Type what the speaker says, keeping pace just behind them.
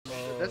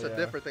That's a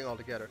different thing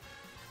altogether.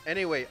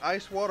 Anyway,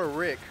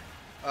 IceWaterRick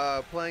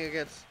playing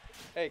against.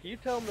 Hey, can you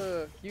tell them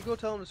to? Can you go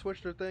tell them to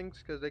switch their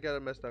things because they got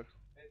it messed up.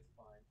 It's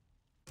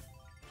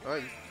fine. All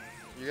right,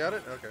 you got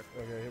it. Okay.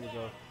 Okay, here we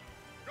go.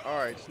 All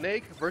right,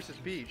 Snake versus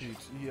Peach.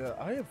 Yeah,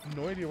 I have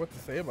no idea what to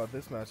say about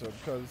this matchup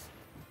because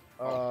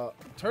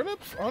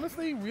turnips,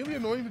 honestly, really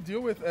annoying to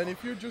deal with. And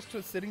if you're just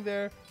sitting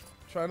there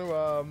trying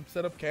to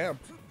set up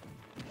camp,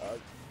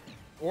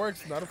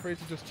 Orex not afraid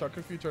to just chuck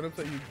a few turnips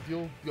that you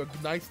deal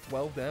a nice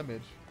 12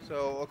 damage.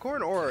 So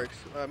according to Orex,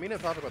 me and him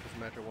talked about this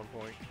match at one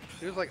point.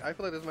 He was like, I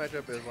feel like this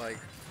matchup is like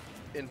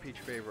in Peach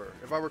favor,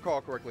 if I recall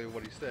correctly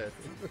what he said.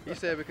 He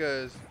said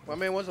because my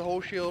man wants a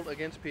whole shield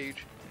against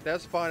Peach.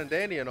 That's fine and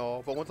dandy and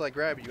all, but once I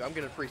grab you, I'm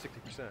getting free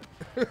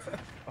 60%.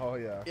 Oh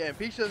yeah. Yeah, and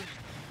Peach just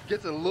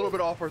gets a little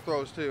bit off her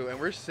throws too, and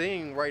we're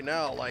seeing right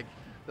now like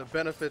the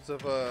benefits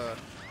of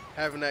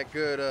having that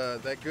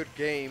good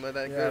game and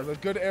the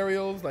good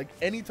aerials. Like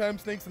anytime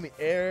Snake's in the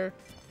air,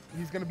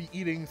 he's gonna be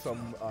eating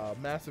some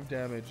massive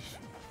damage.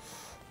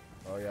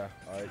 Oh yeah.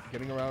 All right,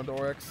 getting around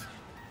Orex.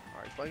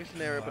 All right, playing a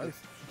scenario, but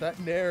that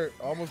nair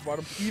almost brought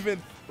him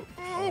even.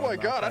 Oh my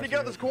God! I didn't get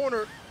out this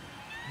corner.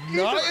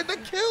 Not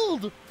that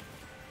killed.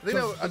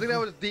 I think that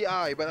was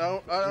DI, but I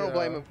don't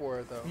blame him for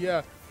it though.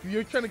 Yeah,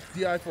 you're trying to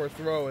DI for a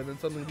throw, and then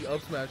suddenly the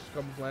up smash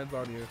lands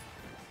on you.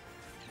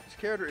 This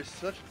character is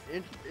such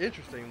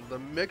interesting. The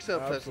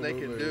mix-up that Snake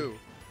can do.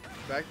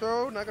 Back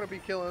throw, not gonna be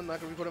killing,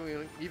 not gonna be putting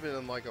him even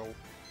in like a.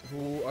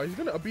 Ooh, are you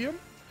gonna up him?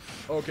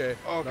 Okay.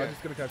 Okay. Not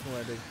just gonna catch him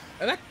landing,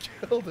 and that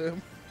killed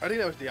him. I think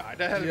that was DI.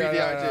 That had to be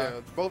DI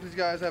too. Both these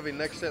guys have a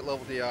next set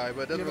level DI,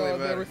 but it doesn't really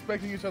matter. They're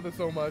respecting each other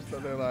so much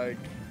that they're like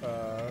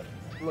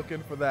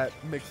looking for that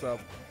mix-up.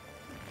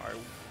 All right.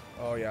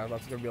 Oh yeah,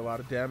 that's gonna be a lot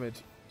of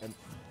damage. And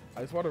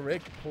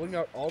IceWaterRick pulling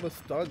out all the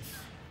stunts.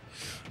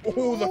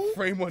 Oh, the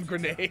frame one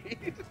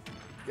grenade.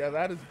 Yeah,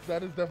 that is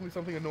definitely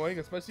something annoying,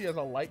 especially as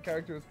a light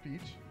character as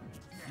Peach.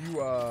 You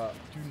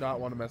do not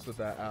want to mess with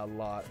that a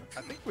lot.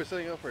 I think we're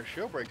setting up for a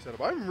shield break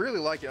setup. I'm really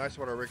liking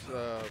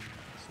IceWaterRick's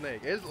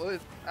Snake.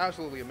 It's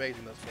absolutely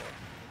amazing thus far.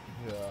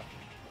 Yeah.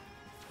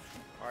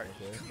 All right.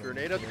 Okay,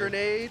 Grenade up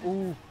grenade.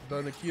 Ooh,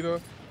 the Nikita.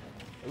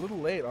 A little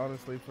late,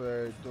 honestly,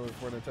 for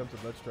an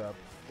attempted ledge trap.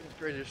 It's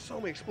crazy. There's so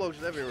many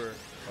explosions everywhere.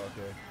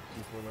 Okay.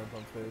 C4 lands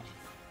on stage.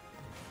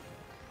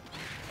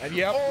 And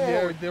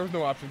yeah, there was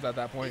no options at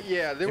that point.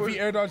 Yeah, if he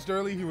air dodged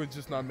early, he would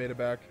just not made it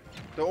back.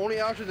 The only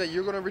option that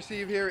you're gonna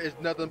receive here is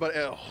nothing but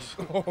L's.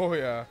 Oh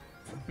yeah,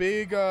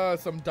 big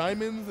some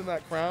diamonds in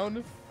that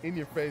crown in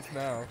your face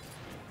now.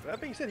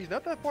 That being said, he's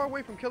not that far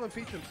away from killing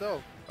Peach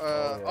himself.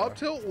 Up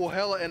tilt will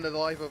hella end the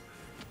life of.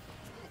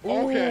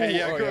 Okay,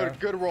 yeah,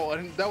 good roll,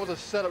 and that was a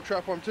setup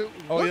trap for him too.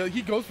 Oh yeah,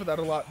 he goes for that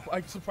a lot.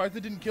 I'm surprised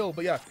it didn't kill,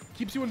 but yeah,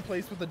 keeps you in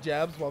place with the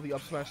jabs while the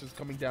up smash is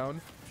coming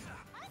down.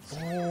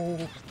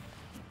 Oh.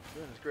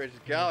 Goodness gracious,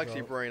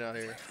 Galaxy Brain out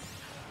here.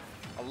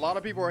 A lot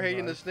of people are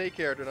hating the Snake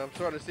character, and I'm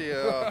starting to see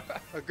a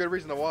good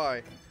reason to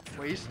why.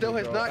 But he still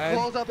has not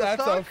closed out the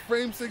stock. That's a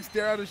frame 6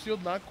 dare out of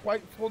shield, not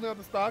quite holding out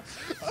the stock.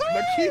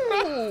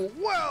 Oh,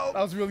 wow.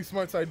 That was really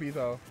smart side B,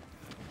 though.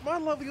 My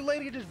lovely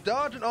lady just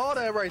dodging all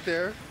that right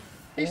there.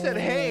 He said,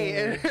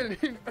 hey,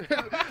 and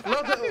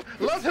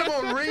loves him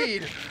on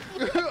read.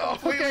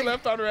 Completely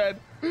left on red.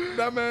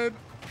 That man.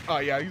 Oh,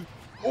 yeah.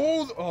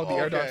 The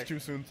air dodge too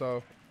soon,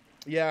 so.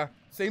 Yeah,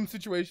 same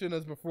situation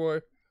as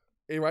before.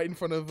 Right in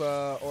front of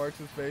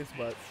Orex's face,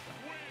 but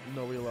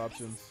no real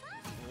options.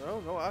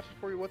 No options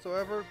for you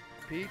whatsoever.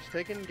 Peach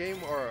taking game,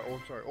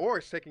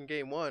 Orex taking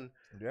game 1.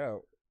 Yeah.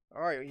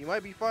 All right, he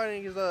might be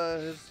fighting his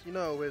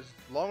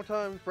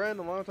longtime friend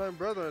and longtime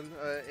brother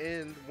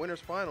in winners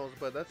finals,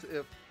 but that's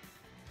if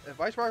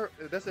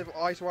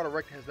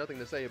IceWaterRick has nothing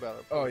to say about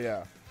it. Oh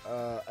yeah,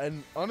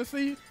 and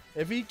honestly,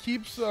 if he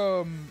keeps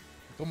the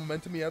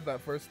momentum he had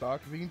that first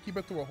stock, if he can keep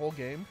it through a whole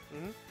game,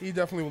 he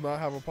definitely will not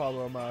have a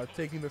problem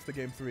taking this to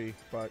game 3.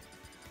 But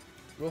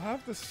we'll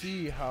have to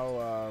see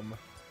how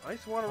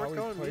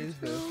IceWaterRick plays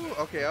this.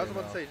 Okay, I was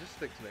about to say just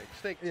stick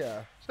Snake.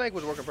 Snake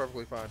was working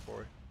perfectly fine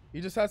for it. He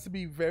just has to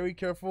be very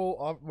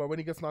careful when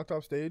he gets knocked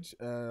off stage.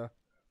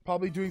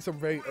 Probably doing some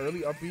very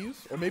early up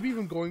Bs, or maybe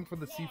even going for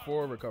the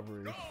C4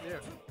 recovery. Yeah.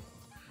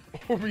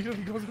 Or he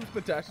goes into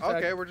the dash attack.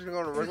 Okay, we're just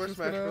going to regular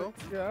smash build.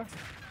 Yeah.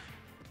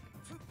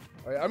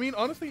 I mean,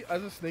 honestly,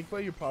 as a Snake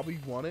player, you probably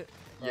want it.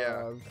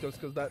 Yeah. Just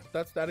because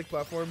that static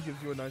platform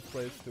gives you a nice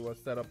place to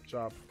set up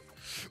chop.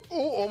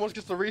 Oh, almost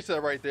gets the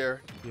reset right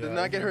there. Yeah, did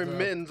not get her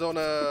mittens on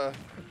a...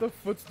 The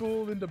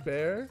footstool into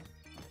bear.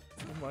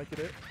 I'm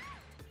liking it.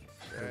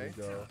 Okay. There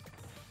we go.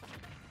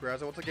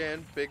 Grabs it once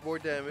again. Big boy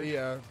damage.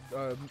 Yeah.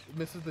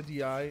 Misses the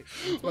DI.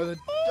 By the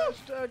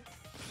dash attack.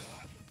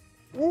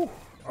 Ooh.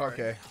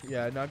 Okay.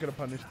 Yeah, not going to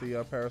punish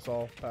the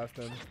parasol past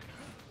him.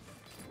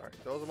 Alright,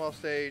 throws him off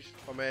stage.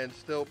 My man's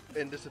still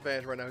in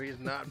disadvantage right now. He's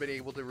not been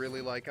able to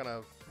really, like, kind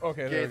of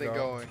get anything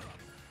going.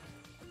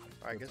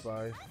 Alright, guess.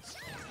 Bye.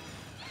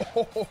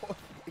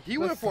 He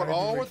went for it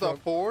all with a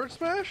forward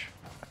smash?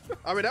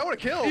 I mean, that would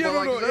have killed.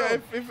 Yeah,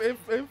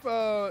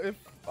 but if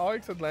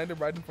Orex had landed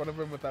right in front of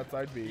him with that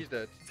side B. He's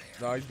dead.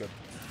 No, he's good.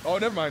 Oh,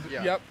 never mind.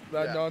 Yeah. Yep,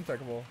 that Yeah.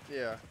 non-techable.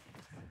 Yeah.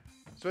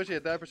 Especially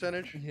at that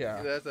percentage.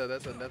 Yeah. That's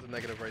a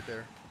negative right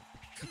there.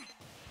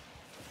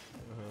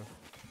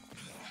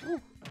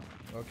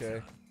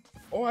 Okay.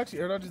 Oh, actually,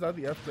 air dodge is out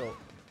the F tilt.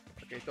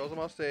 Okay, throws him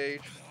off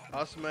stage.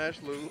 I'll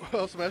smash loop.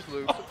 I'll smash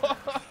loops.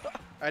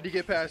 I need to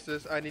get past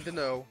this. I need to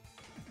know.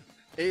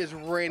 It is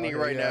raining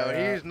right now.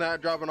 Yeah. He's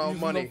not dropping all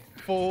Using money.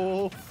 The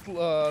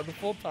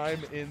full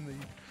time in the.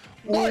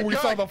 My Oh, we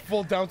God. saw the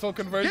full down tilt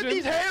conversion. Get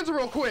these hands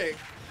real quick.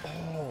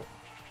 Oh,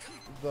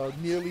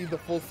 nearly the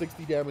full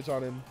 60 damage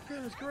on him.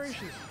 Goodness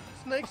gracious.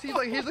 Snake seems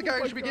like he's the guy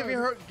Oh who should be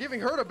my giving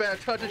her the bad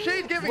touch, and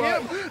she's giving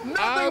Right. him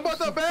nothing but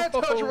the bad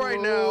touch right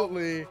now.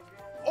 Absolutely.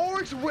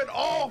 Orex went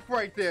off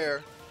right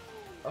there.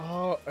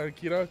 Oh,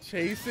 Nikita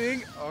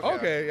chasing.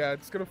 Okay, yeah,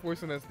 it's gonna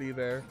force an SD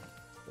there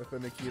with the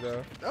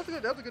Nikita. That's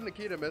a good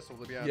Nikita missile,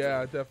 to be honest.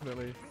 Yeah,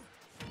 definitely.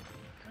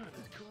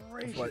 Goodness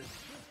gracious. But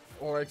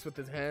Orex with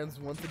his hands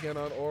once again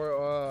on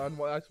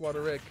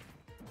IceWaterRick.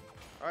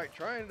 All right,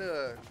 trying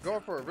to go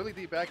for a really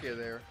deep back air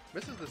there.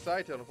 Misses the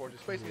side tail,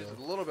 unfortunately. Spacing is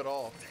a little bit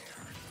off.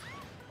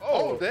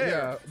 Oh, there.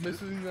 Yeah,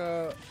 missing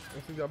the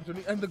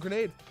opportunity. And the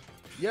grenade.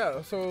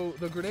 Yeah, so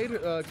the grenade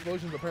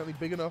explosion is apparently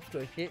big enough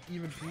to hit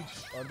even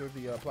Peach under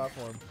the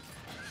platform.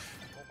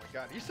 Oh my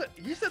God, he set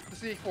the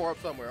C4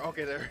 up somewhere.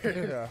 Okay, there.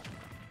 Yeah.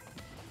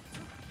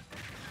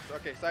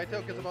 Okay, side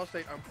tilt gets him off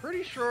stage. I'm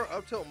pretty sure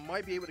up tilt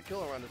might be able to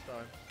kill him around this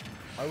time.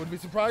 I would be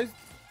surprised.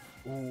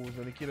 Ooh,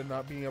 the Nikita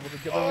not being able to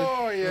get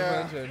Oh,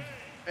 yeah. revenge.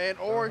 And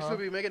Orex will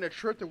be making a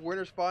trip to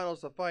Winners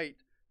Finals to fight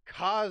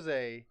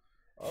Kaze.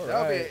 All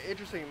That'll be right. an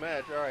interesting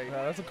match. All right.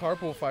 Yeah, that's a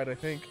carpool fight, I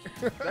think.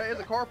 That is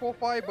a carpool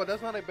fight, but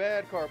that's not a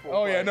bad carpool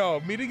Oh fight. yeah,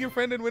 no. Meeting your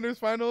friend in winners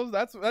finals,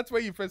 that's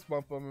where you fist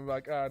bump them and be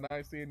like, ah,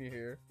 nice seeing you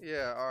here.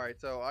 Yeah, all right.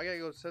 So I gotta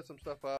go set some stuff up.